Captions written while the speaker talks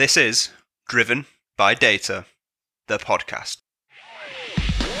This is Driven by Data, the podcast.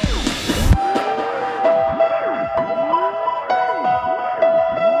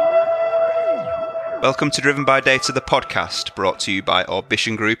 Welcome to Driven by Data, the podcast, brought to you by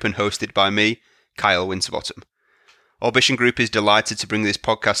Orbition Group and hosted by me, Kyle Winterbottom. Orbition Group is delighted to bring this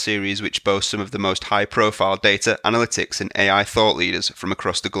podcast series, which boasts some of the most high-profile data, analytics and AI thought leaders from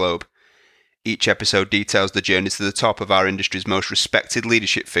across the globe. Each episode details the journey to the top of our industry's most respected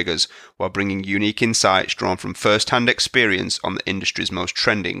leadership figures while bringing unique insights drawn from first-hand experience on the industry's most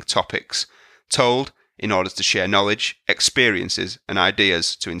trending topics, told in order to share knowledge, experiences and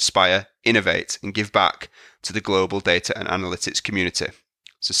ideas to inspire, innovate and give back to the global data and analytics community.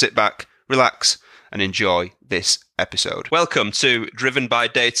 So sit back, relax and enjoy this episode. Welcome to Driven by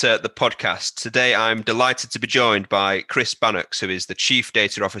Data, the podcast. Today I'm delighted to be joined by Chris Bannocks, who is the Chief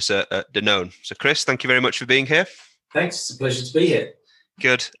Data Officer at Danone. So Chris, thank you very much for being here. Thanks, it's a pleasure to be here.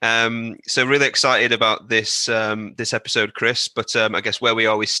 Good. So really excited about this episode, Chris. But I guess where we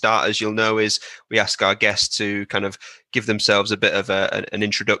always start, as you'll know, is we ask our guests to kind of give themselves a bit of an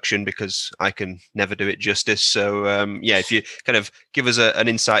introduction, because I can never do it justice. So if you kind of give us an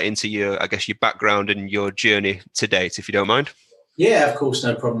insight into your background and your journey to date, if you don't mind. Yeah, of course,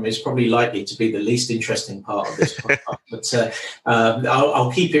 no problem. It's probably likely to be the least interesting part of this podcast, but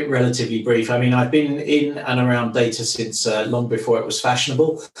I'll keep it relatively brief. I mean, I've been in and around data since long before it was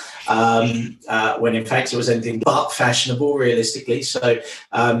fashionable, when in fact it was anything but fashionable, realistically. So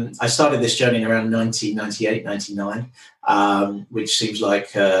I started this journey around 1998, 99. Which seems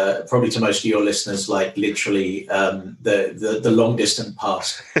like probably to most of your listeners like literally the long distant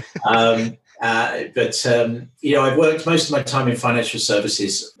past. But I've worked most of my time in financial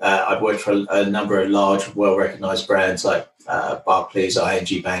services. I've worked for a number of large, well-recognized brands like Barclays,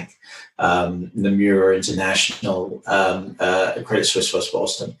 ING Bank, Nomura International, Credit Suisse First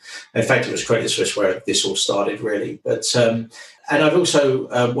Boston. In fact, it was Credit Suisse where this all started, really. But and I've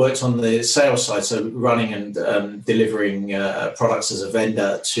also worked on the sales side, so running and delivering products as a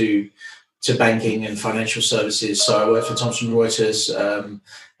vendor to banking and financial services. So I worked for Thomson Reuters,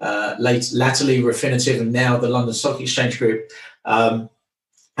 latterly Refinitiv, and now the London Stock Exchange Group.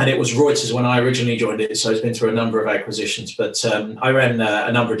 And it was Reuters when I originally joined it, so it's been through a number of acquisitions. But I ran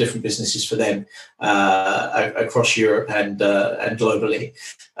a number of different businesses for them across Europe and globally.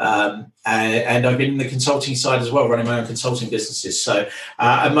 And I've been in the consulting side as well, running my own consulting businesses. So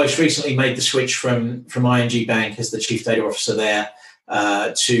I most recently made the switch from ING Bank as the Chief Data Officer there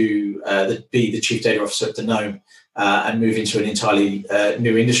to be the Chief Data Officer at Danone. And move into an entirely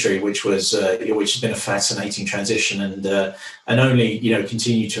new industry, which has been a fascinating transition, and only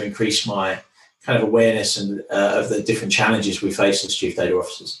continue to increase my kind of awareness and of the different challenges we face as chief data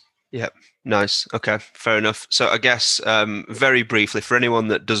officers. Yeah, nice. Okay, fair enough. So I guess very briefly, for anyone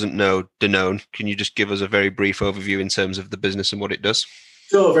that doesn't know Danone, can you just give us a very brief overview in terms of the business and what it does?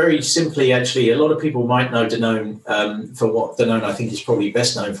 Sure, very simply, actually, a lot of people might know Danone for what Danone I think is probably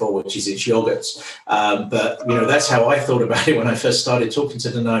best known for, which is its yogurts. But that's how I thought about it when I first started talking to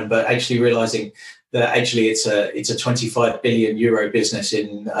Danone. But actually realizing that actually it's a 25 billion euro business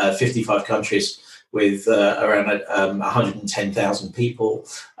in 55 countries with around 110,000 people.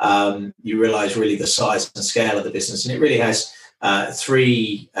 You realize really the size and scale of the business, and it really has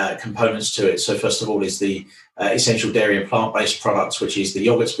three components to it. So first of all is the essential dairy and plant-based products, which is the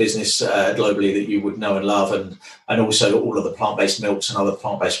yogurts business globally that you would know and love, and also all of the plant-based milks and other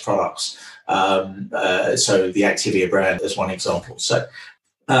plant-based products. So the Activia brand as one example. So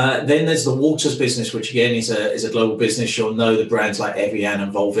then there's the waters business, which again is a global business. You'll know the brands like Evian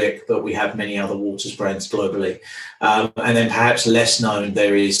and Volvic, but we have many other waters brands globally. And then perhaps less known,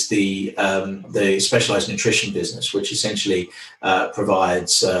 there is the specialized nutrition business, which essentially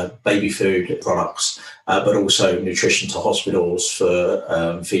provides baby food products, but also nutrition to hospitals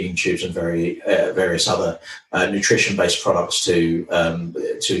for feeding tubes and various other nutrition-based products to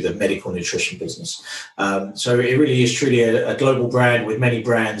the medical nutrition business. So it really is truly a global brand with many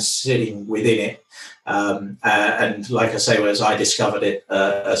brands sitting within it. And like I say, as I discovered it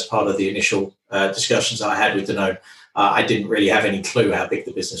as part of the initial discussions I had with Danone, I didn't really have any clue how big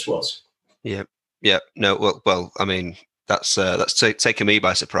the business was. Yeah. No. Well. I mean, that's taken me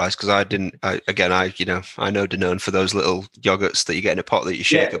by surprise, because I know Danone for those little yogurts that you get in a pot that you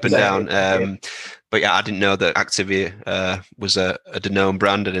shake up and down. But yeah, I didn't know that Activia was a Danone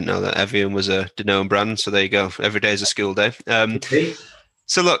brand. I didn't know that Evian was a Danone brand. So there you go. Every day is a school day.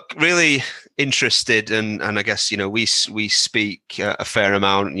 So look, really interested, and I guess we speak a fair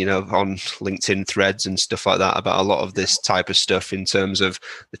amount on LinkedIn threads and stuff like that about a lot of this type of stuff in terms of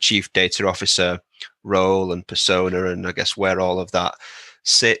the chief data officer role and persona, and I guess where all of that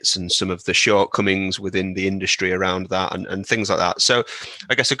sits and some of the shortcomings within the industry around that and things like that. So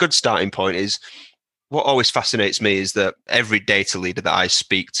I guess a good starting point is, what always fascinates me is that every data leader that I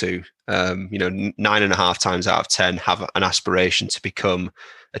speak to, 9.5 times out of 10 have an aspiration to become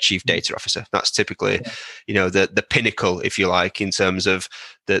a chief data officer. That's typically, the pinnacle, if you like, in terms of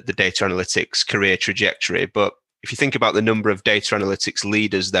the data analytics career trajectory. But if you think about the number of data analytics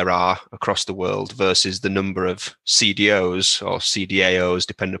leaders there are across the world versus the number of CDOs or CDAOs,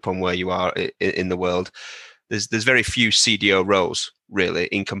 depending upon where you are in the world, there's very few CDO roles really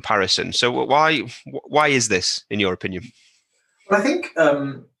in comparison. So why is this, in your opinion? Well, I think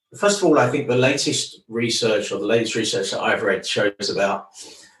first of all, I think the latest research that I've read shows about,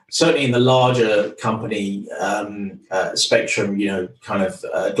 certainly in the larger company spectrum,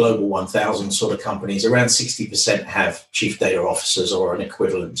 global 1,000 sort of companies, around 60% have chief data officers or an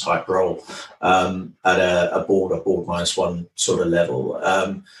equivalent type role at a board minus one sort of level.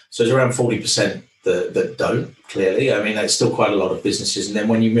 So it's around 40% that don't, clearly. I mean, that's still quite a lot of businesses. And then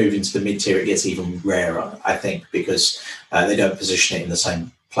when you move into the mid-tier, it gets even rarer, I think, because they don't position it in the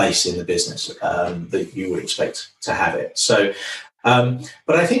same place in the business that you would expect to have it. So,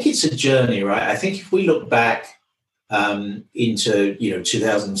 but I think it's a journey, right? I think if we look back into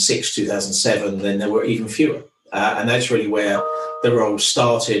 2006, 2007, then there were even fewer, and that's really where the role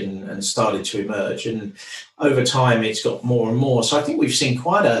started and started to emerge. And over time, it's got more and more. So I think we've seen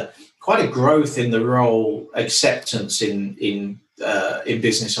quite a growth in the role acceptance in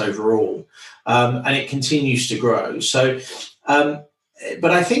business overall, and it continues to grow. So,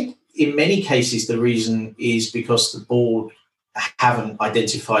 but I think in many cases the reason is because the board haven't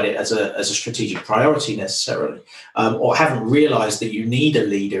identified it as a strategic priority necessarily, or haven't realized that you need a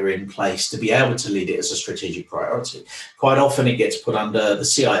leader in place to be able to lead it as a strategic priority. Quite often it gets put under the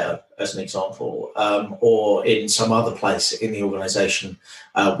CIO, as an example, or in some other place in the organization,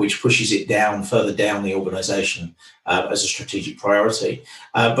 which pushes it further down the organization as a strategic priority.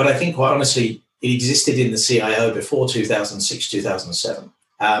 But I think, quite honestly, it existed in the CIO before 2006, 2007,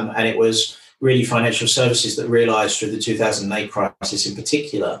 and it was really financial services that realized through the 2008 crisis in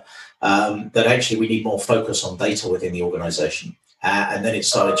particular that actually we need more focus on data within the organization. And then it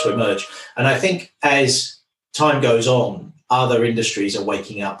started to emerge. And I think as time goes on, other industries are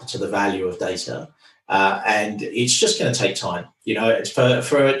waking up to the value of data. And it's just going to take time. It's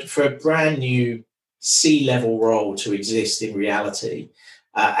for a brand new C-level role to exist in reality,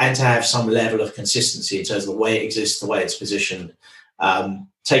 and to have some level of consistency in terms of the way it exists, the way it's positioned,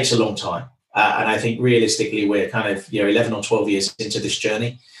 takes a long time. And I think realistically, we're kind of 11 or 12 years into this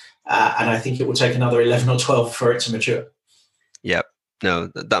journey. And I think it will take another 11 or 12 for it to mature. Yeah, no,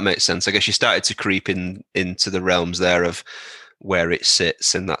 that makes sense. I guess you started to creep into the realms there of where it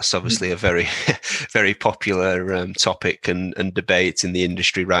sits, and that's obviously a very, very popular topic and debate in the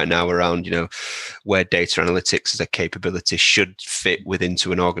industry right now around, where data analytics as a capability should fit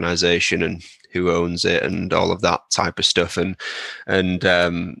into an organization and who owns it and all of that type of stuff. And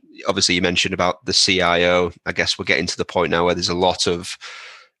obviously you mentioned about the CIO. I guess we're getting to the point now where there's a lot of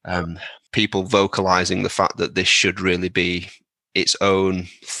people vocalizing the fact that this should really be its own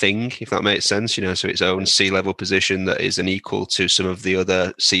thing, if that makes sense, so its own C-level position that is an equal to some of the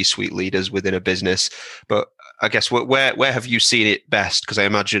other C-suite leaders within a business. But I guess where have you seen it best? Because I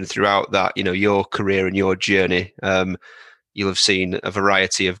imagine throughout that, your career and your journey, you'll have seen a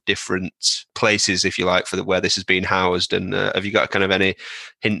variety of different places, if you like, where this has been housed. And have you got kind of any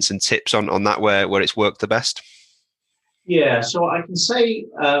hints and tips on that where it's worked the best? Yeah, so I can say,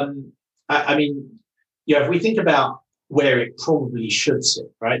 if we think about where it probably should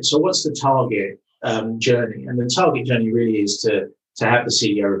sit, right? So what's the target journey? And the target journey really is to have the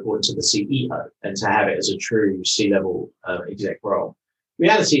CEO report to the CEO and to have it as a true C-level exec role.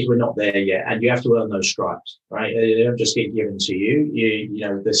 Reality is we're not there yet, and you have to earn those stripes, right? They don't just get given to you.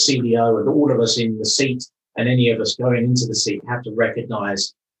 The CDO and all of us in the seat and any of us going into the seat have to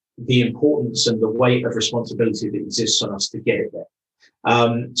recognize the importance and the weight of responsibility that exists on us to get it there.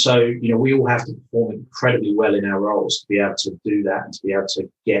 So we all have to perform incredibly well in our roles to be able to do that and to be able to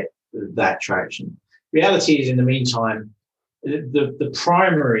get that traction. Reality is, in the meantime, the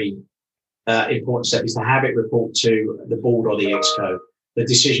primary important step is to have it report to the board or the exco, the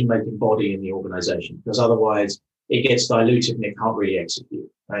decision-making body in the organization, because otherwise it gets diluted and it can't really execute,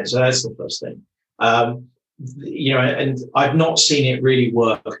 right? So that's the first thing. And I've not seen it really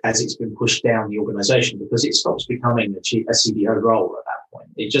work as it's been pushed down the organization, because it stops becoming a CDO role at that point.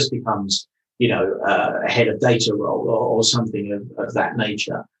 It just becomes, a head of data role or something of that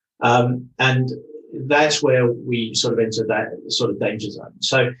nature. And that's where we sort of enter that sort of danger zone.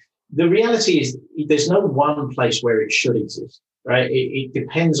 So the reality is there's no one place where it should exist. right? It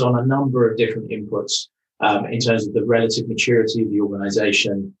depends on a number of different inputs in terms of the relative maturity of the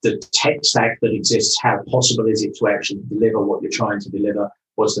organization, the tech stack that exists, how possible is it to actually deliver what you're trying to deliver,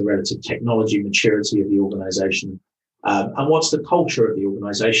 what's the relative technology maturity of the organization, and what's the culture of the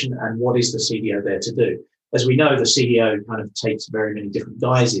organization, and what is the CDO there to do? As we know, the CDO kind of takes very many different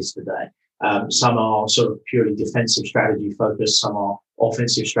guises today. Some are sort of purely defensive strategy focused, some are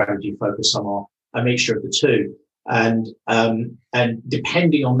offensive strategy focused, some are a mixture of the two. And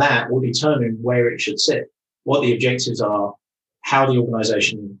depending on that will determine where it should sit, what the objectives are, how the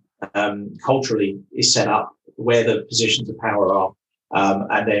organization culturally is set up, where the positions of power are,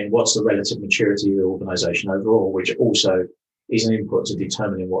 and then what's the relative maturity of the organization overall, which also is an input to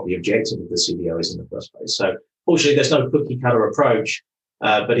determining what the objective of the CDO is in the first place. So fortunately, there's no cookie cutter approach,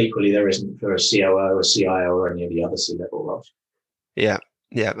 but equally there isn't for a COO, a CIO, or any of the other C-level roles. Yeah.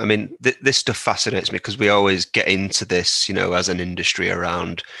 Yeah, I mean, this stuff fascinates me because we always get into this, as an industry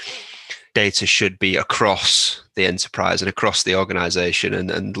around data should be across the enterprise and across the organization.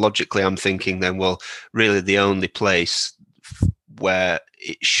 And logically, I'm thinking then, well, really the only place where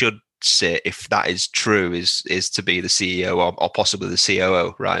it should sit, if that is true, is to be the CEO or possibly the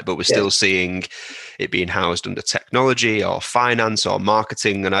COO, right? But we're still seeing it being housed under technology or finance or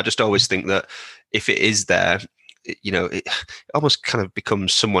marketing. And I just always think that if it is there, it almost kind of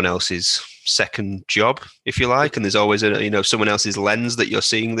becomes someone else's second job, if you like, and there's always someone else's lens that you're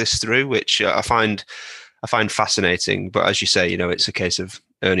seeing this through, which I find fascinating. But as you say, it's a case of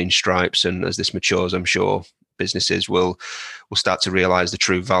earning stripes, and as this matures, I'm sure businesses will start to realize the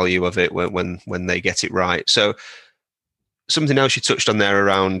true value of it when they get it right. So something else you touched on there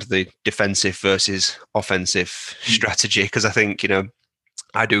around the defensive versus offensive strategy, because I think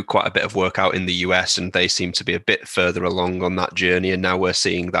I do quite a bit of work out in the US, and they seem to be a bit further along on that journey. And now we're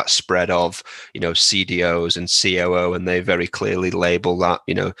seeing that spread of, CDOs and COO, and they very clearly label that,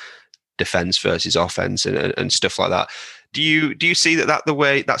 defense versus offense and stuff like that. Do you see that's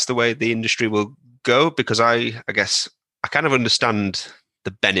the way the industry will go? Because I guess I kind of understand the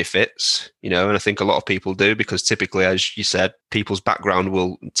benefits, and I think a lot of people do, because typically, as you said, people's background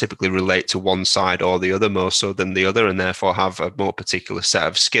will typically relate to one side or the other more so than the other, and therefore have a more particular set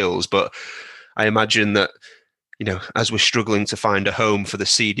of skills. But I imagine that, as we're struggling to find a home for the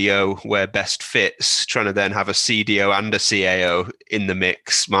CDO where best fits, trying to then have a CDO and a CAO in the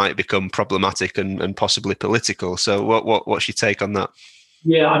mix might become problematic and possibly political. So what's your take on that?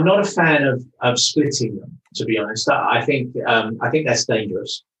 Yeah, I'm not a fan of splitting them, to be honest. I think that's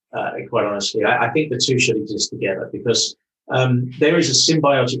dangerous, quite honestly. I think the two should exist together, because there is a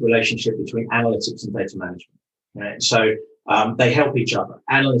symbiotic relationship between analytics and data management. Right? So they help each other.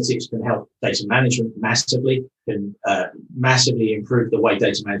 Analytics can help data management massively, can massively improve the way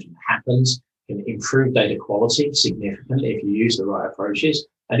data management happens, can improve data quality significantly if you use the right approaches.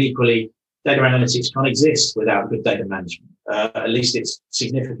 And equally, data analytics can't exist without good data management. At least it's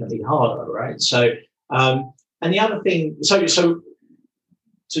significantly harder, right? So, and the other thing, so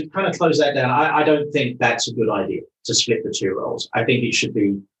to kind of close that down, I don't think that's a good idea to split the two roles. I think it should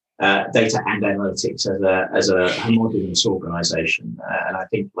be data and analytics as a homogeneous organization. And I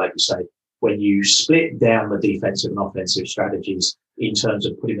think, like you say, when you split down the defensive and offensive strategies in terms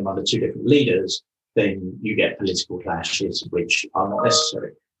of putting them under two different leaders, then you get political clashes, which are not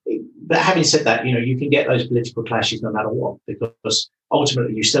necessary. But having said that, you can get those political clashes no matter what, because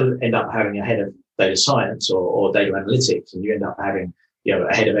ultimately you still end up having a head of data science or data analytics, and you end up having,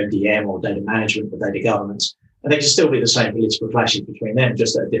 a head of MDM or data management or data governance. And there can still be the same political clashes between them,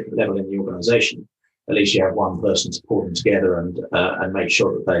 just at a different level in the organization. At least you have one person to pull them together and make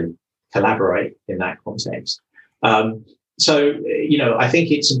sure that they collaborate in that context. So, I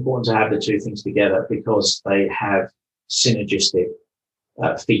think it's important to have the two things together because they have synergistic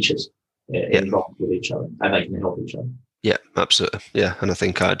features involved with each other, and they can help each other. Yeah, absolutely. Yeah, and I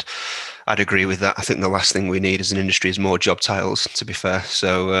think I'd agree with that. I think the last thing we need as an industry is more job titles, to be fair.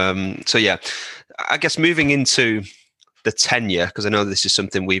 So yeah, I guess moving into the tenure, because I know this is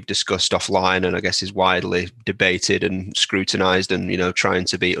something we've discussed offline and I guess is widely debated and scrutinized and, trying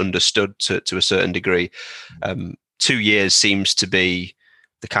to be understood to a certain degree. 2 years seems to be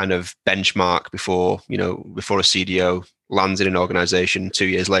the kind of benchmark before a CDO lands in an organization. 2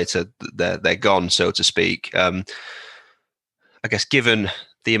 years later, they're gone, so to speak. I guess given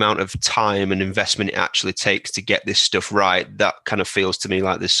the amount of time and investment it actually takes to get this stuff right, that kind of feels to me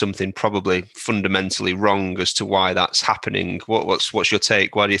like there's something probably fundamentally wrong as to why that's happening. What's your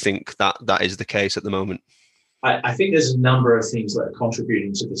take? Why do you think that is the case at the moment? I think there's a number of things that are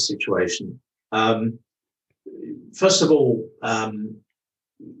contributing to this situation. First of all,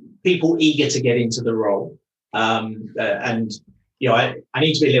 people eager to get into the role And I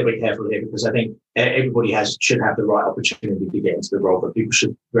need to be a little bit careful here, because I think everybody should have the right opportunity to get into the role, but people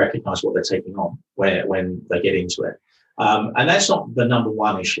should recognise what they're taking on when they get into it. And that's not the number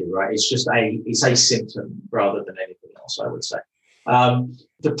one issue, right? It's a symptom rather than anything else, I would say.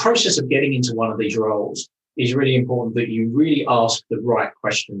 The process of getting into one of these roles is really important, that you really ask the right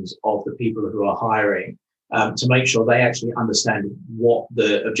questions of the people who are hiring, to make sure they actually understand what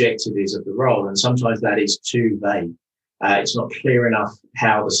the objective is of the role. And sometimes that is too vague. It's not clear enough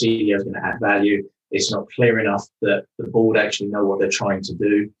how the CEO is going to add value. It's not clear enough that the board actually know what they're trying to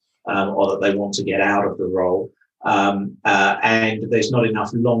do, or that they want to get out of the role. And there's not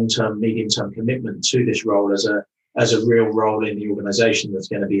enough long-term, medium-term commitment to this role as a real role in the organization that's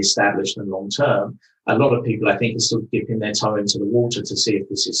going to be established and long-term. A lot of people, I think, are still dipping their toe into the water to see if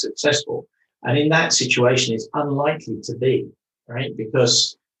this is successful. And in that situation, it's unlikely to be, right?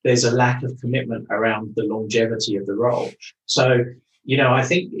 Because there's a lack of commitment around the longevity of the role. So, I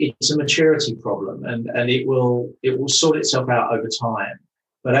think it's a maturity problem, and it will sort itself out over time.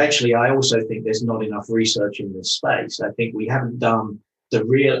 But actually, I also think there's not enough research in this space. I think we haven't done the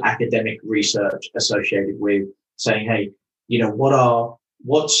real academic research associated with saying, hey, what are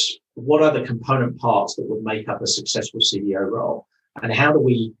the component parts that would make up a successful CEO role? And how do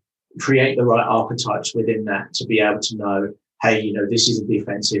we create the right archetypes within that to be able to know, hey, this is a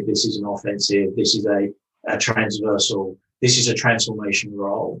defensive, this is an offensive, this is a transversal, this is a transformation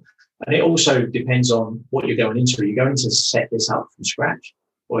role. And it also depends on what you're going into. Are you going to set this up from scratch,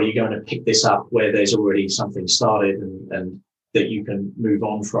 or are you going to pick this up where there's already something started and that you can move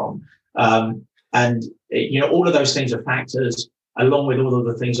on from? And all of those things are factors, along with all of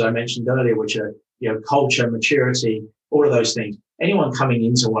the things I mentioned earlier, which are, culture, maturity, all of those things. Anyone coming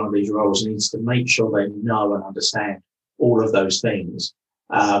into one of these roles needs to make sure they know and understand all of those things,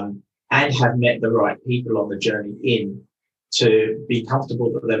 and have met the right people on the journey in, to be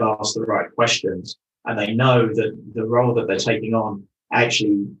comfortable that they've asked the right questions, and they know that the role that they're taking on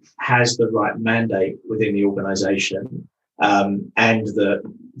actually has the right mandate within the organization, and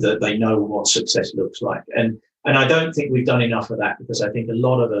that they know what success looks like. And I don't think we've done enough of that, because I think a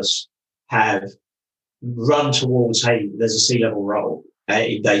lot of us have run towards, hey, there's a C-level role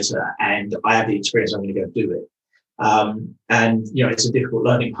in data and I have the experience, I'm going to go do it. And it's a difficult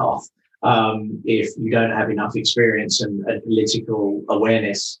learning path if you don't have enough experience and political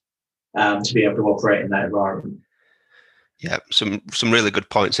awareness to be able to operate in that environment. Yeah, some really good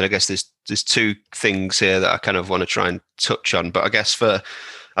points, and I guess there's two things here that I kind of want to try and touch on. But I guess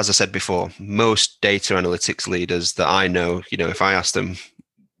as I said before, most data analytics leaders that I know, if I ask them,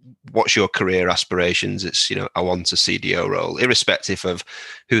 what's your career aspirations? It's, I want a CDO role, irrespective of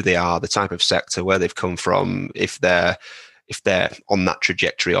who they are, the type of sector, where they've come from, if they're on that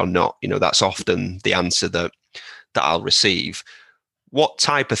trajectory or not. That's often the answer that I'll receive. What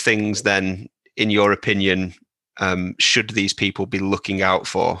type of things then, in your opinion, should these people be looking out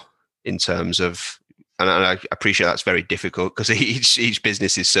for in terms of, and I appreciate that's very difficult because each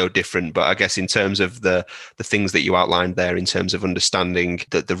business is so different, but I guess in terms of the things that you outlined there, in terms of understanding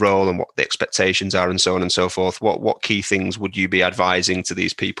the role and what the expectations are and so on and so forth, what key things would you be advising to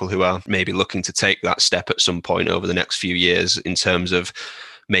these people who are maybe looking to take that step at some point over the next few years in terms of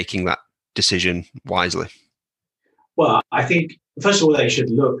making that decision wisely? Well, I think, first of all, they should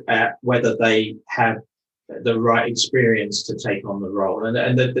look at whether they have the right experience to take on the role. And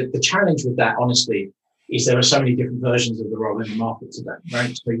the challenge with that, honestly, is there are so many different versions of the role in the market today,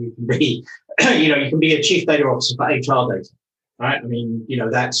 right? So you can be, you can be a chief data officer for HR data, right? I mean,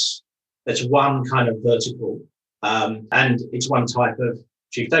 that's one kind of vertical, and it's one type of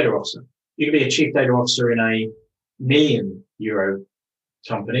chief data officer. You can be a chief data officer in a €1 million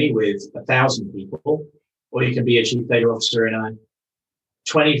company with 1,000 people, or you can be a chief data officer in a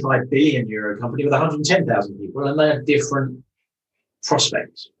 €25 billion company with 110,000 people, and they're different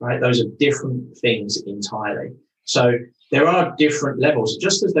prospects, right? Those are different things entirely. So there are different levels,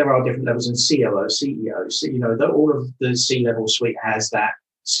 just as there are different levels in COO, CEO. So, all of the C-level suite has that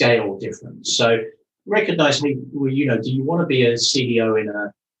scale difference. So recognize, hey, do you want to be a CDO in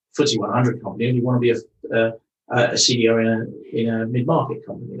a FTSE 100 company, or do you want to be a CDO in a mid-market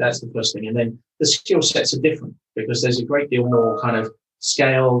company? That's the first thing. And then the skill sets are different, because there's a great deal more kind of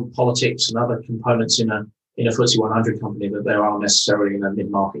scale, politics, and other components in a FTSE 100 company that there aren't necessarily in a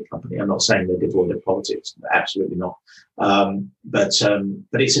mid-market company. I'm not saying they're devoid of politics, absolutely not. But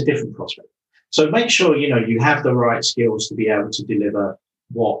it's a different prospect. So make sure, you have the right skills to be able to deliver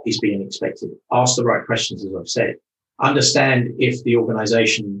what is being expected. Ask the right questions, as I've said. Understand if the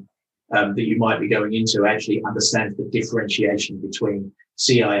organization that you might be going into actually understands the differentiation between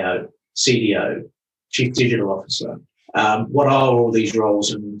CIO, CDO, chief digital officer. What are all these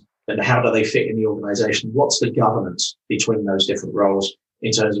roles and how do they fit in the organization? What's the governance between those different roles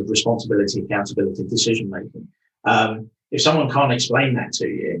in terms of responsibility, accountability, decision making? If someone can't explain that to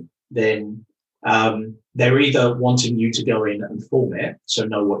you, then they're either wanting you to go in and form it, so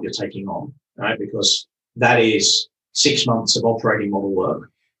know what you're taking on, right? Because that is 6 months of operating model work,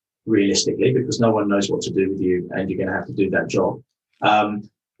 realistically, because no one knows what to do with you and you're going to have to do that job.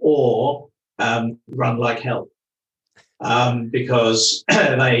 Or run like hell, because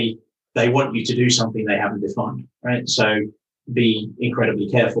they want you to do something they haven't defined, right? So be incredibly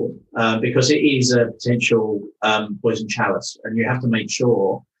careful, because it is a potential poison chalice, and you have to make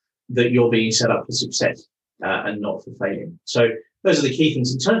sure that you're being set up for success and not for failure. So those are the key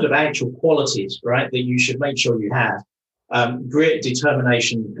things in terms of actual qualities, right, that you should make sure you have. Grit,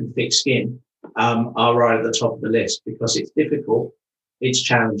 determination, and thick skin are right at the top of the list, because it's difficult, it's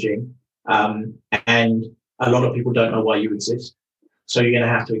challenging, and a lot of people don't know why you exist. So you're going to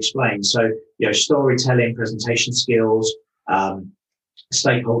have to explain. So, storytelling, presentation skills,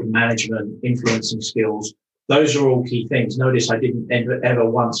 stakeholder management, influencing skills, those are all key things. Notice I didn't ever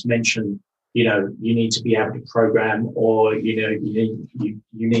once mention, you need to be able to program, or, you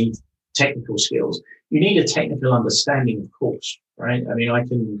need technical skills. You need a technical understanding, of course, right? I mean, I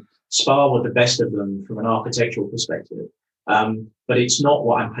can spar with the best of them from an architectural perspective, but it's not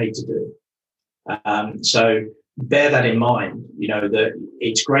what I'm paid to do. So bear that in mind, that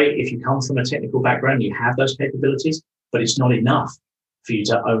it's great if you come from a technical background, you have those capabilities, but it's not enough for you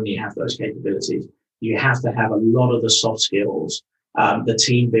to only have those capabilities. You have to have a lot of the soft skills, the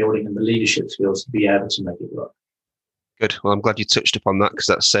team building and the leadership skills to be able to make it work. Good. Well, I'm glad you touched upon that, because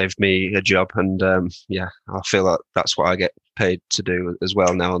that saved me a job. And I feel like that's what I get paid to do as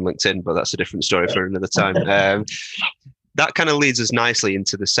well now on LinkedIn, but that's a different story for another time. That kind of leads us nicely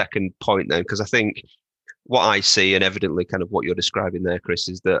into the second point then, because I think what I see, and evidently kind of what you're describing there, Chris,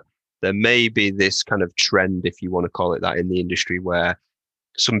 is that there may be this kind of trend, if you want to call it that, in the industry, where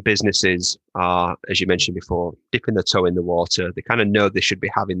some businesses are, as you mentioned before, dipping their toe in the water. They kind of know they should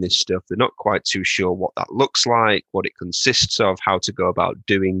be having this stuff. They're not quite too sure what that looks like, what it consists of, how to go about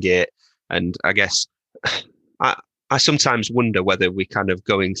doing it. And I guess I sometimes wonder whether we're kind of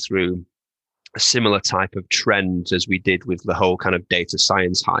going through a similar type of trend as we did with the whole kind of data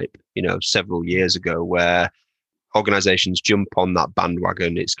science hype, several years ago, where organizations jump on that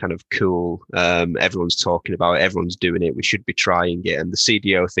bandwagon. It's kind of cool. Everyone's talking about it. Everyone's doing it. We should be trying it. And the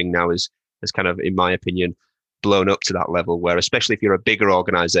CDO thing now is kind of, in my opinion, blown up to that level where, especially if you're a bigger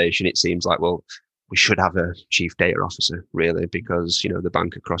organization, it seems like, well, we should have a chief data officer, really, because, the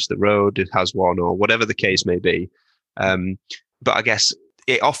bank across the road has one, or whatever the case may be. But I guess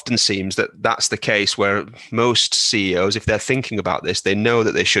it often seems that that's the case where most CEOs, if they're thinking about this, they know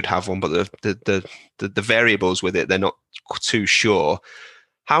that they should have one, but the variables with it, they're not too sure.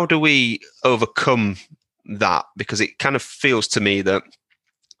 How do we overcome that? Because it kind of feels to me that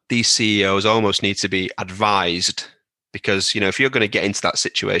these CEOs almost need to be advised, because, if you're going to get into that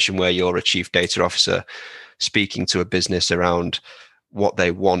situation where you're a chief data officer speaking to a business around what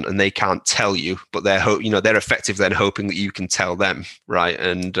they want and they can't tell you, but they're effective then hoping that you can tell them, right?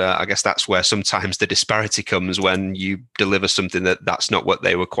 And I guess that's where sometimes the disparity comes, when you deliver something that's not what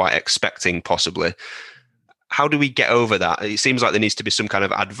they were quite expecting, possibly. How do we get over that? It seems like there needs to be some kind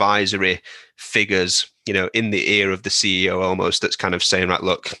of advisory figures, in the ear of the CEO almost, that's kind of saying, right,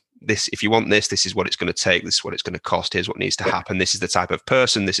 look, this, if you want this is what it's going to take, this is what it's going to cost, here's what needs to happen, this is the type of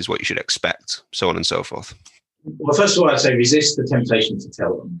person, this is what you should expect, so on and so forth. Well, first of all, I'd say resist the temptation to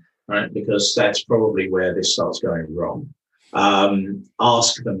tell them, right? Because that's probably where this starts going wrong.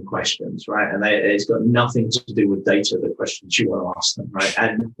 Ask them questions, right? And it's got nothing to do with data, the questions you want to ask them, right?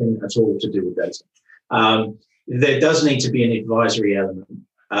 And nothing at all to do with data. There does need to be an advisory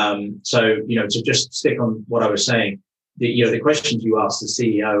element. So, to just stick on what I was saying, the questions you ask the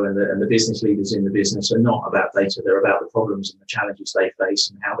CEO and the business leaders in the business are not about data. They're about the problems and the challenges they face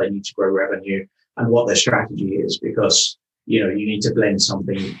and how they need to grow revenue and what their strategy is, because, you need to blend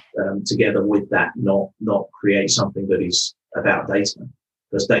something together with that, not create something that is about data,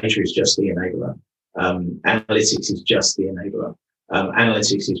 because data is just the enabler. Analytics is just the enabler.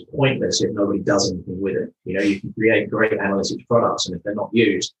 Analytics is pointless if nobody does anything with it. You can create great analytics products, and if they're not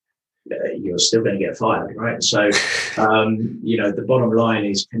used, you're still going to get fired, right? So, the bottom line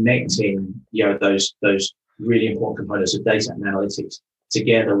is connecting, those really important components of data and analytics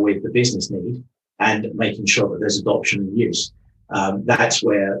together with the business need, and making sure that there's adoption and use. That's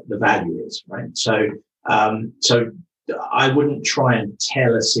where the value is, right? So I wouldn't try and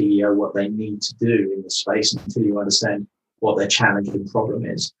tell a CEO what they need to do in the space until you understand what their challenge and problem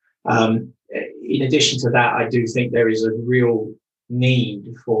is. in addition to that, I do think there is a real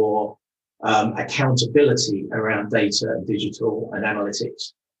need for accountability around data and digital and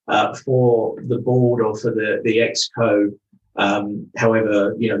analytics for the board or for the exco,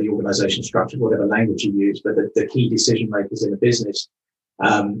 however, the organization structure, whatever language you use, but the key decision makers in the business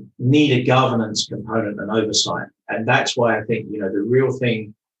need a governance component and oversight. And that's why I think, the real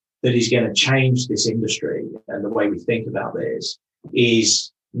thing that is going to change this industry and the way we think about this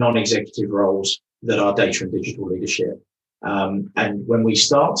is non-executive roles that are data and digital leadership. And when we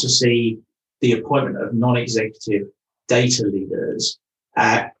start to see the appointment of non-executive data leaders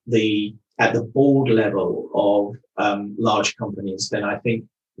at the board level of large companies, then I think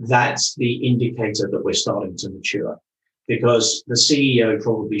that's the indicator that we're starting to mature, because the CEO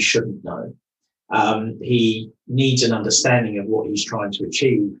probably shouldn't know. He needs an understanding of what he's trying to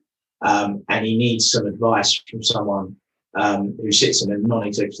achieve, and he needs some advice from someone who sits in a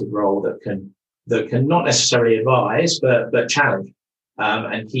non-executive role that can not necessarily advise, but challenge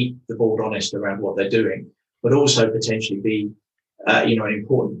and keep the board honest around what they're doing, but also potentially be an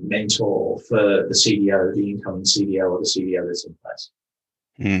important mentor for the CDO, the incoming CDO, or the CDO that's in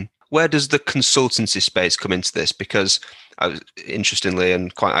place. Where does the consultancy space come into this? Because interestingly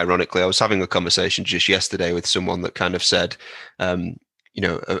and quite ironically, I was having a conversation just yesterday with someone that kind of said, a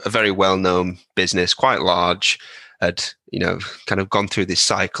very well-known business, quite large, had, kind of gone through this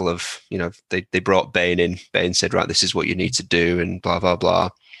cycle of, they brought Bain in. Bain said, right, this is what you need to do, and blah, blah, blah.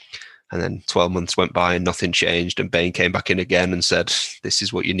 And then 12 months went by and nothing changed. And Bain came back in again and said, this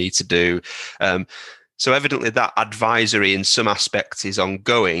is what you need to do. So evidently that advisory in some aspects is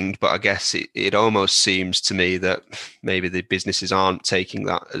ongoing, but I guess it almost seems to me that maybe the businesses aren't taking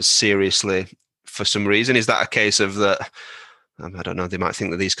that as seriously for some reason. Is that a case of that? I don't know, they might think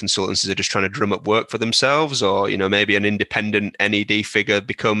that these consultancies are just trying to drum up work for themselves, or, maybe an independent NED figure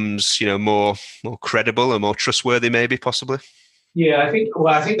becomes, more credible and more trustworthy, maybe, possibly? Yeah, I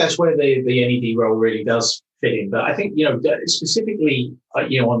think that's where the NED role really does fit in. But I think, specifically,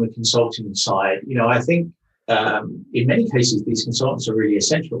 on the consulting side, I think in many cases, these consultants are really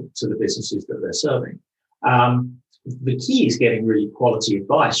essential to the businesses that they're serving. The key is getting really quality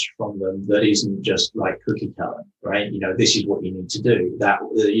advice from them that isn't just like cookie cutter, right? This is what you need to do. That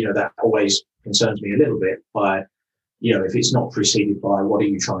always concerns me a little bit by, if it's not preceded by what are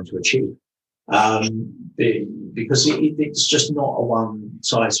you trying to achieve? Because it's just not a one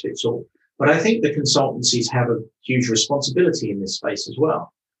size fits all. But I think the consultancies have a huge responsibility in this space as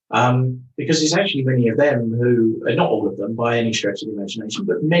well. Because it's actually many of them who, not all of them by any stretch of the imagination,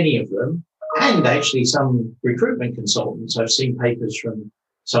 but many of them, and actually some recruitment consultants, I've seen papers from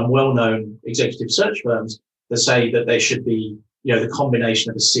some well-known executive search firms that say that there should be, the combination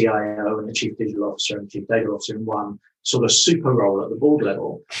of a CIO and a chief digital officer and chief data officer in one sort of super role at the board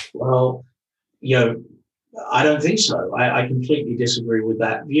level. Well, I don't think so. I completely disagree with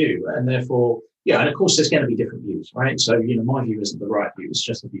that view. And therefore, and of course, there's going to be different views, right? So, my view isn't the right view. It's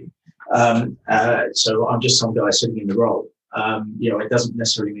just a view. So I'm just some guy sitting in the role. It doesn't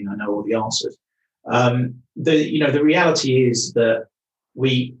necessarily mean I know all the answers. The reality is that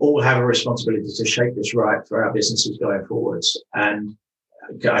we all have a responsibility to shape this right for our businesses going forwards. And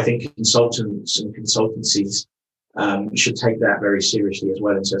I think consultants and consultancies should take that very seriously as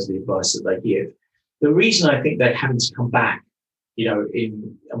well in terms of the advice that they give. The reason I think they're having to come back,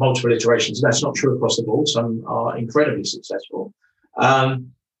 in multiple iterations, that's not true across the board. Some are incredibly successful.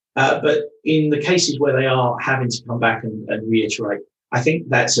 But in the cases where they are having to come back and reiterate, I think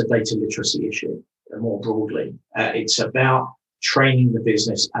that's a data literacy issue more broadly. It's about training the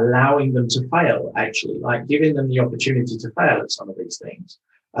business, allowing them to fail, actually, like giving them the opportunity to fail at some of these things,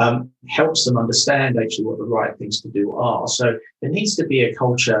 helps them understand actually what the right things to do are. So there needs to be a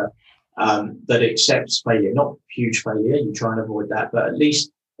culture that accepts failure, not huge failure, you try and avoid that, but at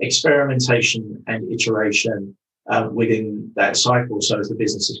least experimentation and iteration within that cycle so as the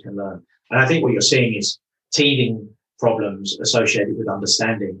businesses can learn. And I think what you're seeing is teething problems associated with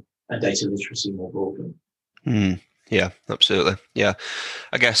understanding and data literacy more broadly. Yeah, absolutely. Yeah,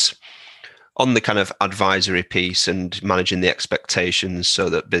 I guess on the kind of advisory piece and managing the expectations so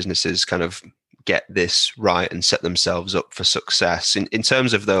that businesses kind of get this right and set themselves up for success in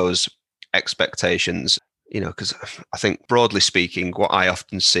terms of those expectations, because I think broadly speaking, what I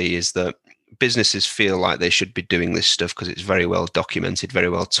often see is that businesses feel like they should be doing this stuff because it's very well documented, very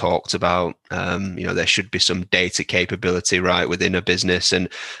well talked about. There should be some data capability right within a business. And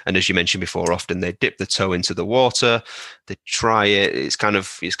as you mentioned before, often they dip the toe into the water, they try it. It's kind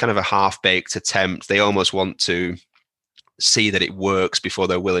of a half-baked attempt. They almost want to see that it works before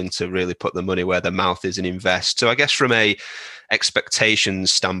they're willing to really put the money where their mouth is and invest. So I guess from a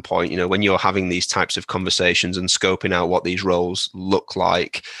expectations standpoint, when you're having these types of conversations and scoping out what these roles look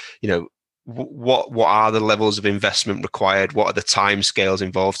like, what are the levels of investment required? What are the time scales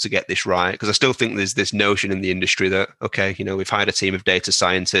involved to get this right? Because I still think there's this notion in the industry that, okay, we've hired a team of data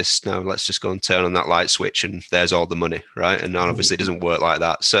scientists. Now let's just go and turn on that light switch and there's all the money, right? And obviously it doesn't work like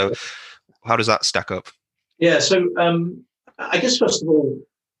that. So how does that stack up? Yeah, so I guess first of all,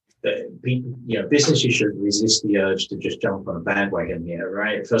 businesses should resist the urge to just jump on a bandwagon here,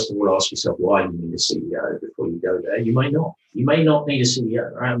 right? First of all, ask yourself why you need a CEO before you go there. You may not need a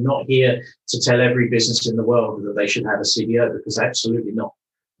CEO. Right? I'm not here to tell every business in the world that they should have a CEO, because absolutely not.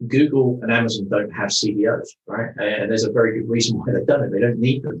 Google and Amazon don't have CEOs, right? And there's a very good reason why they don't. They don't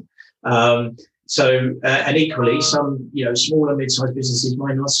need them. And equally, some small and mid-sized businesses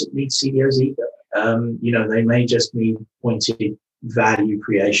might not need CEOs either. They may just need pointed value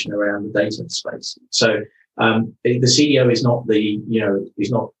creation around the data space. So the CDO is not the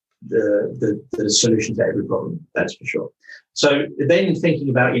solution to every problem. That's for sure. So then thinking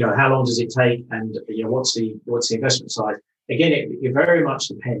about how long does it take, and what's the investment side? Again, it very much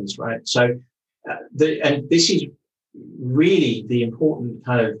depends, right? So and this is really the important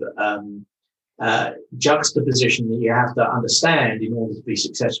kind of juxtaposition that you have to understand in order to be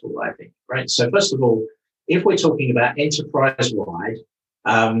successful, I think, right? So first of all, if we're talking about enterprise-wide,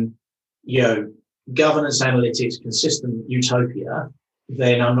 governance, analytics, consistent utopia,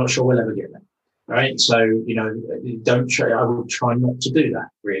 then I'm not sure we'll ever get there, right? So, I will try not to do that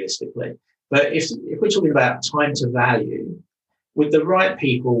realistically. But if we're talking about time to value, with the right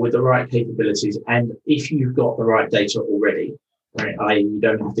people, with the right capabilities, and if you've got the right data already, right, i.e. you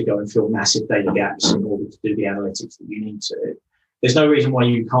don't have to go and fill massive data gaps in order to do the analytics that you need to, there's no reason why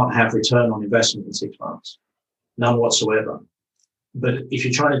you can't have return on investment in 6 months. None whatsoever. But if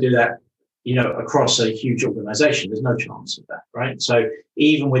you're trying to do that, across a huge organization, there's no chance of that, right? So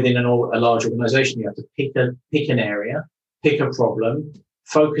even within a large organization, you have to pick an area, pick a problem,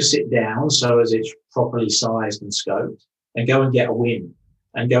 focus it down so as it's properly sized and scoped, and go and get a win,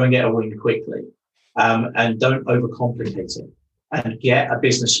 quickly. And don't overcomplicate it. And get a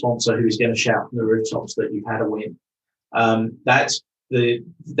business sponsor who's going to shout from the rooftops that you've had a win. That's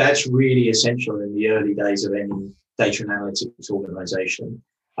really essential in the early days of any data and analytics organization.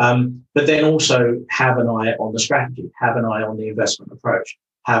 But then also have an eye on the strategy, have an eye on the investment approach,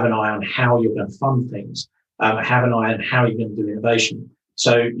 have an eye on how you're going to fund things, have an eye on how you're going to do innovation.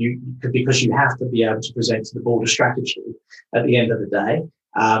 So because you have to be able to present to the board a strategy at the end of the day,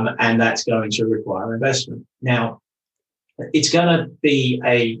 and that's going to require investment. Now, it's going to be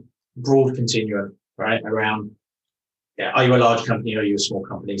a broad continuum, right, around, are you a large company or are you a small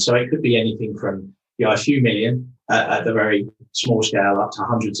company? So it could be anything from a few million at the very small scale up to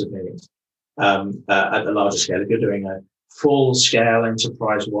hundreds of millions at the larger scale. If you're doing a full scale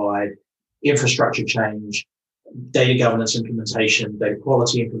enterprise-wide infrastructure change, data governance implementation, data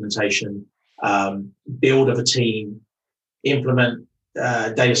quality implementation, build of a team, implement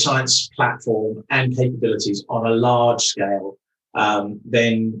data science platform and capabilities on a large scale,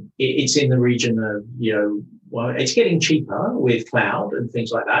 then it's in the region of, it's getting cheaper with cloud and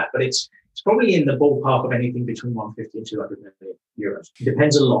things like that, but it's probably in the ballpark of anything between 150 and 200 million euros. It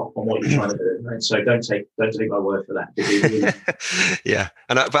depends a lot on what you're trying to do, right? So don't take my word for that. Yeah,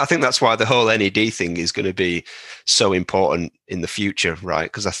 but I think that's why the whole NED thing is going to be so important in the future, right?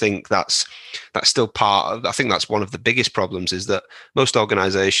 Because I think that's still part of. I think that's one of the biggest problems is that most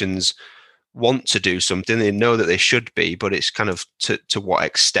organisations want to do something, they know that they should be, but it's kind of to what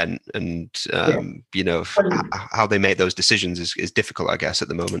extent, and how they make those decisions is difficult, I guess, at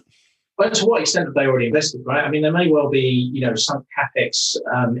the moment. But to what extent have they already invested, right? I mean, there may well be, some CapEx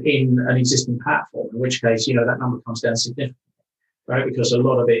in an existing platform, in which case, that number comes down significantly, right? Because a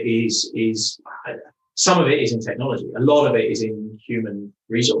lot of it is some of it is in technology. A lot of it is in human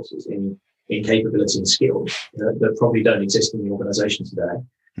resources, in capability and skills that probably don't exist in the organization today.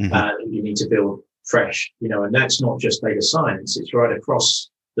 Mm-hmm. You need to build fresh, and that's not just data science. It's right across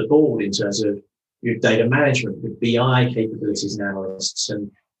the board in terms of your data management with BI capabilities and analysts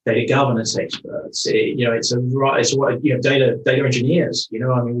and data governance experts. Data engineers.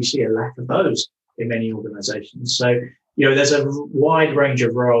 We see a lack of those in many organizations. So, there's a wide range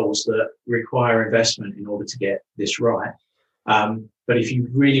of roles that require investment in order to get this right. But if you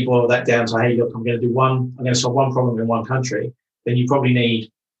really boil that down to, hey, look, I'm going to solve one problem in one country, then you probably need,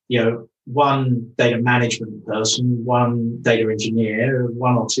 one data management person, one data engineer,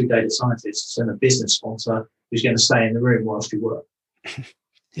 one or two data scientists, and a business sponsor who's going to stay in the room whilst you work.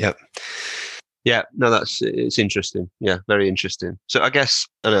 Yep. Yeah, no, it's interesting. Yeah, very interesting. So I guess,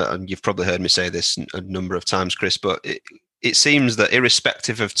 and you've probably heard me say this a number of times, Chris, but it seems that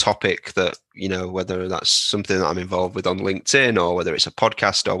irrespective of topic, that, you know, whether that's something that I'm involved with on LinkedIn or whether it's a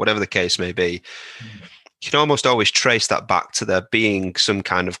podcast or whatever the case may be, you can almost always trace that back to there being some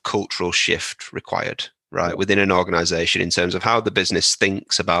kind of cultural shift required, right, within an organization in terms of how the business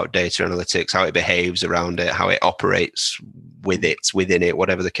thinks about data analytics, how it behaves around it, how it operates with it, within it,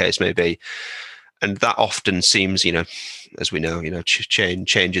 whatever the case may be. And that often seems, you know, as we know, you know,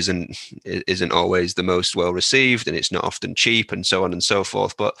 change isn't always the most well received, and it's not often cheap, and so on and so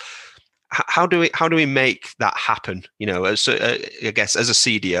forth. But how do we make that happen? You know, I guess as a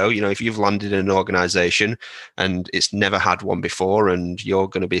CDO, you know, if you've landed in an organization and it's never had one before, and you're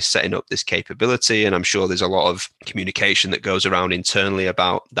going to be setting up this capability, and I'm sure there's a lot of communication that goes around internally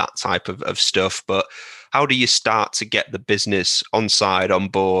about that type of stuff, but how do you start to get the business on side, on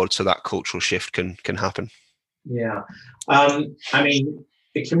board, so that cultural shift can happen? Yeah. I mean,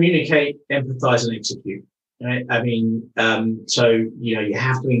 communicate, empathize, and execute. Right? I mean, so, you know, you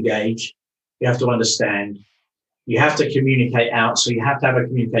have to engage, you have to understand, you have to communicate out. So you have to have a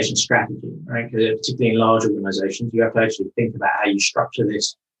communication strategy, right? Because particularly in large organizations, you have to actually think about how you structure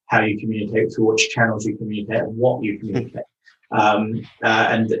this, how you communicate, through which channels you communicate, and what you communicate. And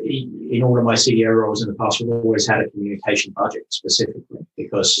in all of my CDO roles in the past, we've always had a communication budget specifically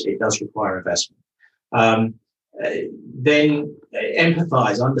because it does require investment. Then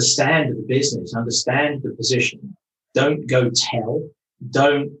empathize, understand the business, understand the position. Don't go tell.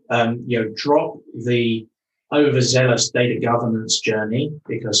 Don't drop the overzealous data governance journey,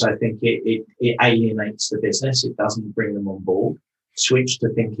 because I think it alienates the business. It doesn't bring them on board. Switch to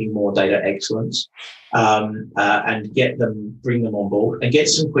thinking more data excellence, and bring them on board, and get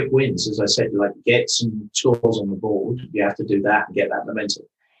some quick wins. As I said, like, get some scores on the board. You have to do that and get that momentum.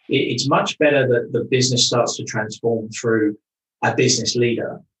 It's much better that the business starts to transform through a business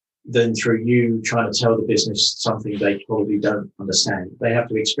leader than through you trying to tell the business something they probably don't understand. They have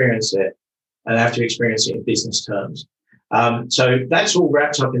to experience it, and they have to experience it in business terms. So that's all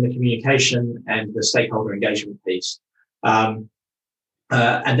wrapped up in the communication and the stakeholder engagement piece. And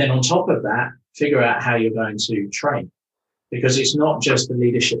then on top of that, figure out how you're going to train, because it's not just the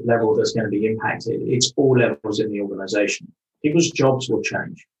leadership level that's going to be impacted. It's all levels in the organization. People's jobs will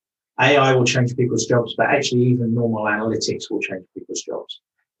change. AI will change people's jobs, but actually even normal analytics will change people's jobs.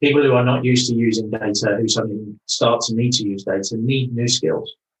 People who are not used to using data, who suddenly start to need to use data, need new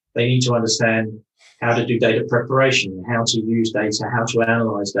skills. They need to understand how to do data preparation, how to use data, how to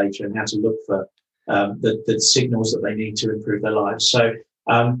analyze data, and how to look for the signals that they need to improve their lives. So,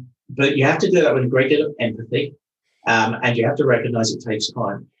 but you have to do that with a great deal of empathy, and you have to recognize it takes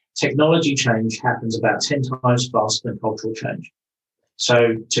time. Technology change happens about 10 times faster than cultural change.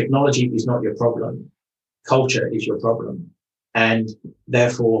 So technology is not your problem. Culture is your problem. And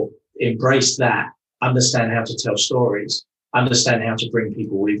therefore, embrace that, understand how to tell stories, understand how to bring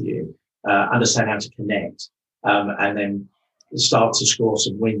people with you, understand how to connect, and then start to score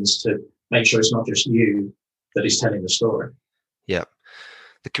some wins to make sure it's not just you that is telling the story. Yeah.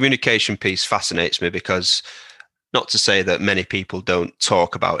 The communication piece fascinates me, because not to say that many people don't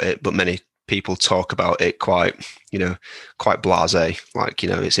talk about it, but many people talk about it quite blasé, like, you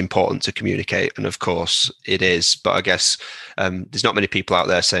know, it's important to communicate. And of course it is, but I guess there's not many people out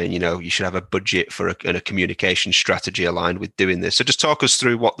there saying, you know, you should have a budget for a communication strategy aligned with doing this. So just talk us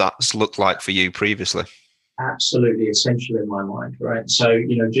through what that's looked like for you previously. Absolutely essential in my mind, right? So,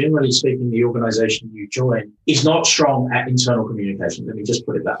 you know, generally speaking, the organization you join is not strong at internal communication. Let me just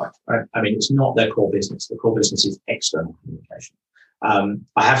put it that way, right? I mean, it's not their core business. The core business is external communication.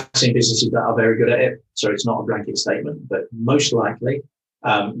 I have seen businesses that are very good at it, so it's not a blanket statement, but most likely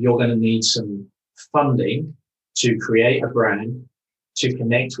you're going to need some funding to create a brand, to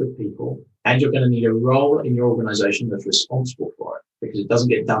connect with people, and you're going to need a role in your organization that's responsible for it, because it doesn't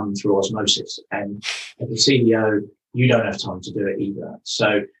get done through osmosis. And as a CEO, you don't have time to do it either.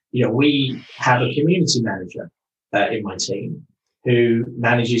 So, you know, we have a community manager in my team who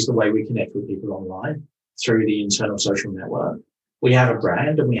manages the way we connect with people online through the internal social network. We have a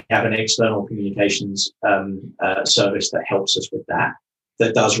brand, and we have an external communications service that helps us with that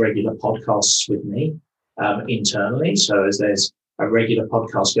does regular podcasts with me internally. So as there's a regular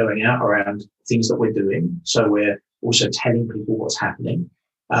podcast going out around things that we're doing, so we're also telling people what's happening.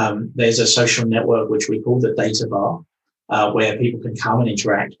 There's a social network which we call the Data Bar, where people can come and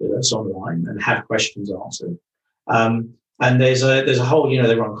interact with us online and have questions answered. And there's a whole, you know,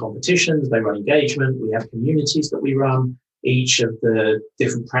 they run competitions, they run engagement. We have communities that we run. Each of the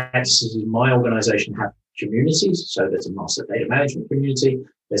different practices in my organization have communities. So there's a master data management community,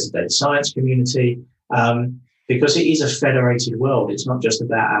 There's a data science community, because it is a federated world. It's not just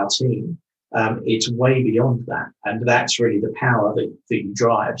about our team. It's way beyond that. And that's really the power that you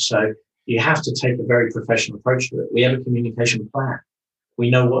drive. So you have to take a very professional approach to it. We have a communication plan. We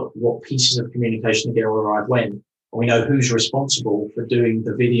know what pieces of communication are going to arrive when. And we know who's responsible for doing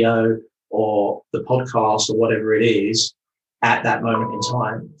the video or the podcast or whatever it is at that moment in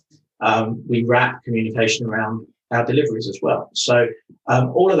time. We wrap communication around our deliveries as well. So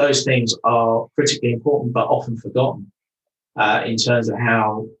all of those things are critically important, but often forgotten in terms of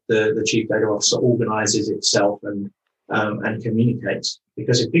how the chief data officer organizes itself and communicates.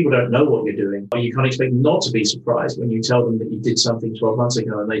 Because if people don't know what you're doing, you can't expect not to be surprised when you tell them that you did something 12 months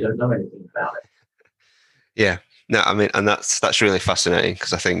ago and they don't know anything about it. Yeah, no, I mean, and that's really fascinating,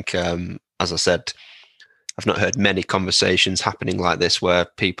 because I think, as I said, I've not heard many conversations happening like this where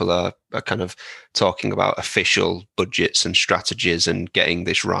people are kind of talking about official budgets and strategies and getting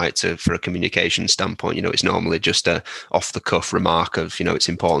this right for a communication standpoint. It's normally just a off the cuff remark of, it's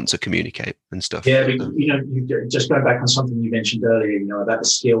important to communicate and stuff. Yeah, but, you just going back on something you mentioned earlier, about the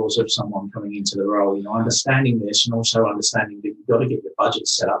skills of someone coming into the role, understanding this, and also understanding that you've got to get your budget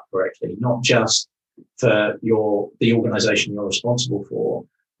set up correctly, not just for the organization you're responsible for,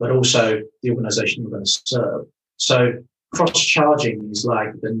 but also the organization you're going to serve. So cross-charging is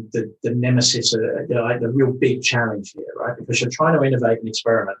like the nemesis, like the real big challenge here, right? Because you're trying to innovate and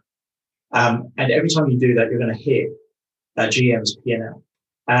experiment. And every time you do that, you're going to hit a GM's P&L.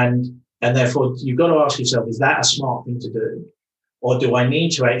 And therefore, you've got to ask yourself, is that a smart thing to do? Or do I need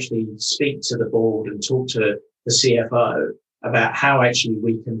to actually speak to the board and talk to the CFO about how actually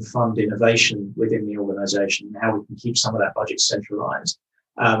we can fund innovation within the organization, and how we can keep some of that budget centralized?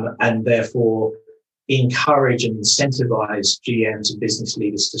 And therefore encourage and incentivize GMs and business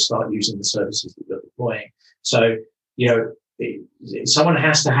leaders to start using the services that you're deploying. So, someone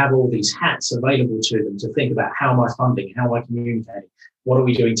has to have all these hats available to them to think about, how am I funding? How am I communicating? What are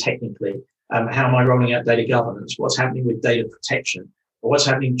we doing technically? How am I rolling out data governance? What's happening with data protection? Or what's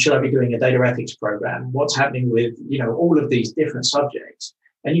happening? Should I be doing a data ethics program? What's happening with, all of these different subjects?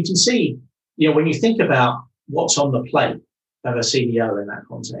 And you can see, when you think about what's on the plate of a CDO in that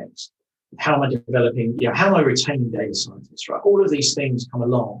context, how am I developing, how am I retaining data scientists, right? All of these things come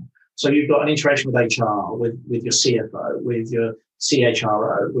along. So you've got an interaction with HR, with your CFO, with your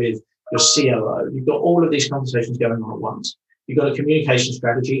CHRO, with your COO. You've got all of these conversations going on at once. You've got a communication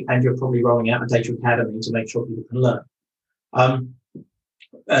strategy, and you're probably rolling out a data academy to make sure people can learn.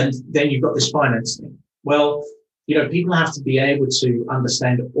 And then you've got this finance thing. Well, people have to be able to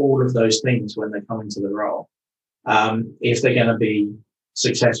understand all of those things when they come into the role, if they're going to be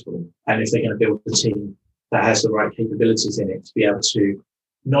successful, and if they're going to build a team that has the right capabilities in it to be able to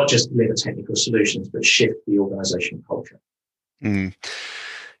not just deliver technical solutions, but shift the organizational culture.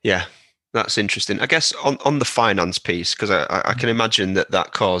 Yeah, that's interesting. I guess on the finance piece, because I can imagine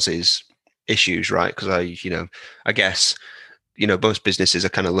that causes issues, right? Because I guess, most businesses are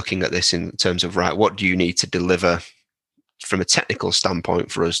kind of looking at this in terms of, right, what do you need to deliver from a technical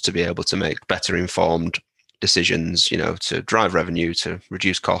standpoint for us to be able to make better informed decisions, to drive revenue, to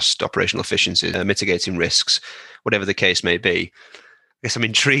reduce cost, operational efficiency, mitigating risks, whatever the case may be. I guess I'm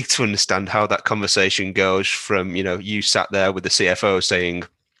intrigued to understand how that conversation goes from, you sat there with the CFO saying,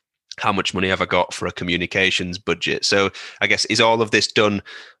 how much money have I got for a communications budget? So I guess, is all of this done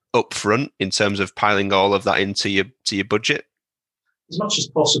up front in terms of piling all of that into your budget? As much as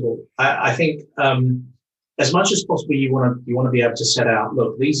possible. I think as much as possible, you want to be able to set out,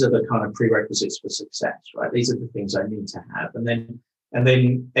 look, these are the kind of prerequisites for success, right? These are the things I need to have. And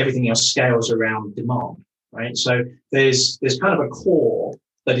then everything else scales around demand, right? So there's kind of a core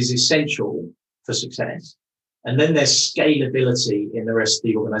that is essential for success. And then there's scalability in the rest of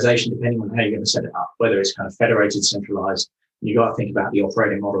the organization, depending on how you're going to set it up, whether it's kind of federated, centralized. You've got to think about the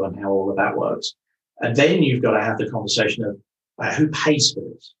operating model and how all of that works. And then you've got to have the conversation of who pays for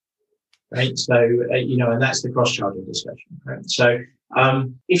this, right? So, and that's the cross-charging discussion, right? So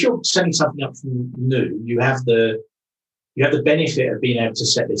if you're setting something up from new, you have the benefit of being able to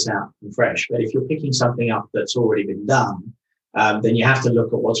set this out from fresh. But if you're picking something up that's already been done, then you have to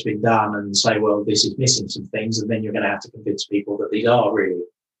look at what's been done and say, well, this is missing some things. And then you're going to have to convince people that these are really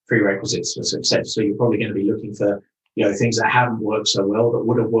prerequisites for success. So you're probably going to be looking for, things that haven't worked so well, that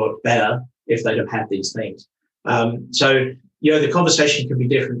would have worked better if they'd have had these things. So the conversation can be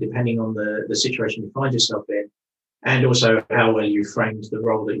different depending on the situation you find yourself in, and also how well you framed the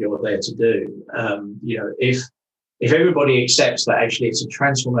role that you're there to do. If everybody accepts that actually it's a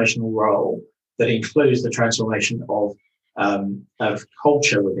transformational role that includes the transformation of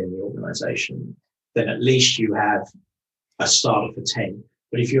culture within the organization, then at least you have a starter for 10.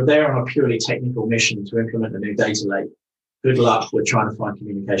 But if you're there on a purely technical mission to implement a new data lake, good luck with trying to find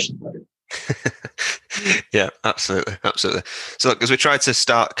communication budget. Yeah, absolutely. So look, as we try to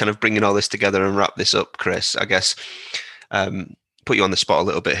start kind of bringing all this together and wrap this up, Chris, I guess put you on the spot a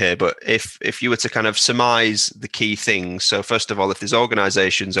little bit here, but if you were to kind of surmise the key things, so first of all, if there's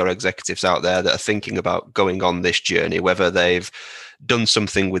organizations or executives out there that are thinking about going on this journey, whether they've done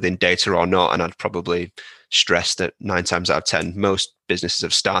something within data or not, and I'd probably stress that 9 times out of 10, most businesses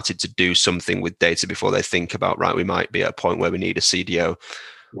have started to do something with data before they think about, right, we might be at a point where we need a CDO.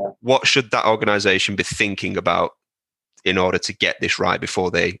 Yeah. What should that organization be thinking about in order to get this right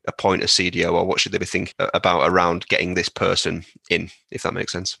before they appoint a CDO, or what should they be thinking about around getting this person in, if that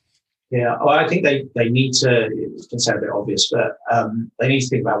makes sense? Yeah, well, I think they need to, it can sound a bit obvious, but they need to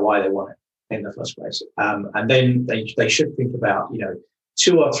think about why they want it in the first place. And then they should think about,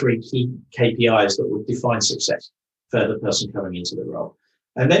 2 or 3 key KPIs that would define success for the person coming into the role.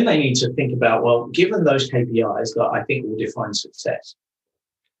 And then they need to think about, well, given those KPIs that I think will define success,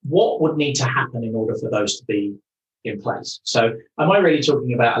 what would need to happen in order for those to be in place? So am I really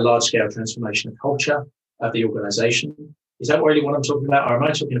talking about a large-scale transformation of culture of the organization? Is that really what I'm talking about? Or am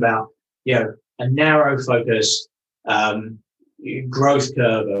I talking about, a narrow focused growth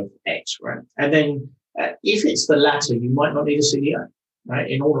curve of X, right? And then if it's the latter, you might not need a CDO, right?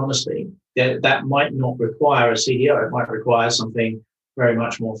 In all honesty, that might not require a CDO. It might require something very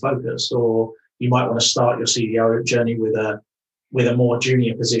much more focused, or you might want to start your CDO journey with a more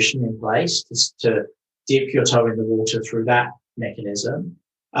junior position in place to dip your toe in the water through that mechanism.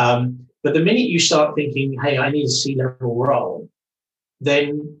 But the minute you start thinking, hey, I need a C-level role,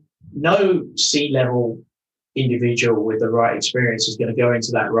 then no C-level individual with the right experience is going to go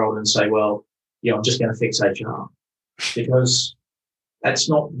into that role and say, well, I'm just going to fix HR, because that's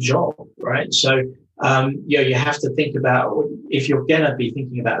not the job, right? So, you have to think about, if you're going to be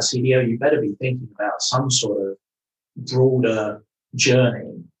thinking about a CDO, you better be thinking about some sort of broader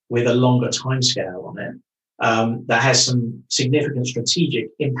journey with a longer timescale on it that has some significant strategic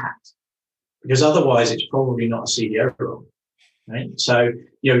impact, because otherwise it's probably not a CDO role, right? So,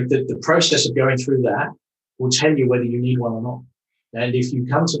 the process of going through that will tell you whether you need one or not. And if you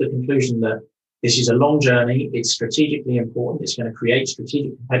come to the conclusion that this is a long journey, it's strategically important, it's going to create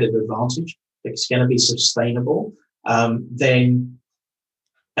strategic competitive advantage, it's going to be sustainable, then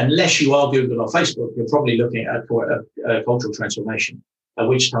unless you are Google or Facebook, you're probably looking at a cultural transformation, at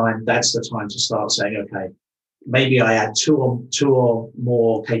which time that's the time to start saying, okay, maybe I add two or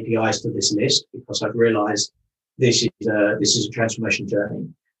more KPIs to this list because I've realized this is a transformation journey.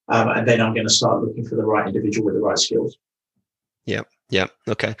 And then I'm going to start looking for the right individual with the right skills. Yeah.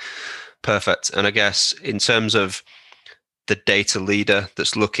 Okay. Perfect. And I guess in terms of the data leader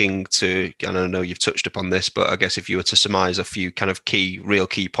that's looking to, and I know you've touched upon this, but I guess if you were to surmise a few kind of real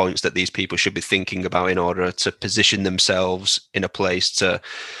key points that these people should be thinking about in order to position themselves in a place to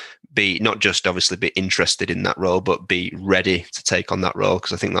be not just obviously be interested in that role, but be ready to take on that role,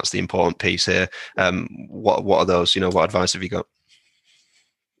 because I think that's the important piece here. What are those? What advice have you got?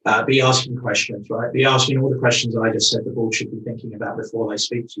 Be asking questions, right? Be asking all the questions I just said the board should be thinking about before they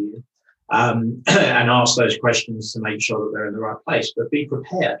speak to you. And ask those questions to make sure that they're in the right place, but be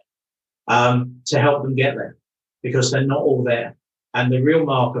prepared to help them get there, because they're not all there. And the real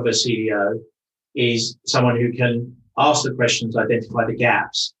mark of a CDO is someone who can ask the questions, identify the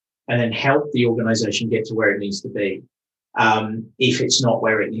gaps, and then help the organization get to where it needs to be, if it's not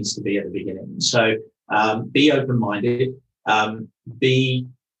where it needs to be at the beginning. So be open-minded, be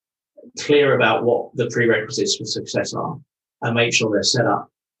clear about what the prerequisites for success are, and make sure they're set up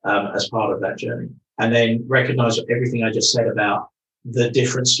as part of that journey. And then recognize everything I just said about the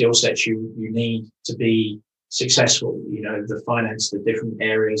different skill sets you need to be successful, the finance, the different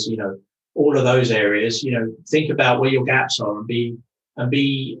areas, all of those areas, think about where your gaps are and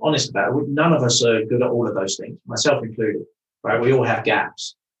be honest about it. None of us are good at all of those things, myself included, right? We all have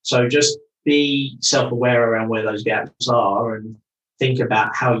gaps. So just be self-aware around where those gaps are and think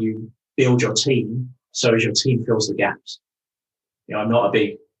about how you build your team so as your team fills the gaps. I'm not a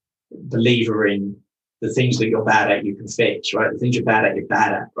big believer in the things that you're bad at, you can fix, right? The things you're bad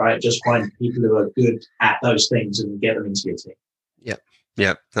at, right? Just find people who are good at those things and get them into your team.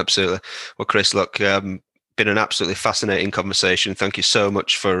 Yeah, absolutely. Well, Chris, look, been an absolutely fascinating conversation. Thank you so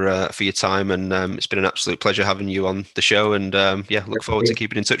much for your time, and it's been an absolute pleasure having you on the show. And look forward to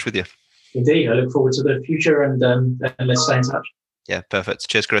keeping in touch with you. Indeed, I look forward to the future, and let's stay in touch. Yeah, perfect.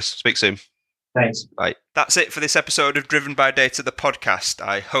 Cheers, Chris. Speak soon. Thanks. Bye. That's it for this episode of Driven by Data, the podcast.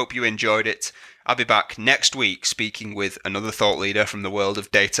 I hope you enjoyed it. I'll be back next week speaking with another thought leader from the world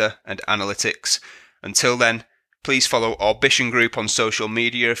of data and analytics. Until then, Please follow Orbition Group on social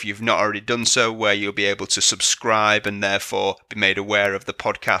media if you've not already done so, where you'll be able to subscribe and therefore be made aware of the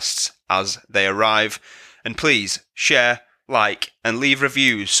podcasts as they arrive. And please share, like, and leave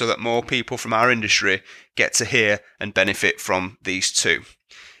reviews so that more people from our industry get to hear and benefit from these too.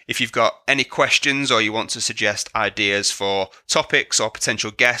 If you've got any questions or you want to suggest ideas for topics or potential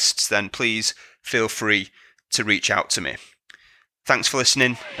guests, then please feel free to reach out to me. Thanks for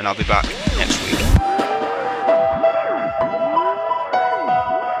listening, and I'll be back next week.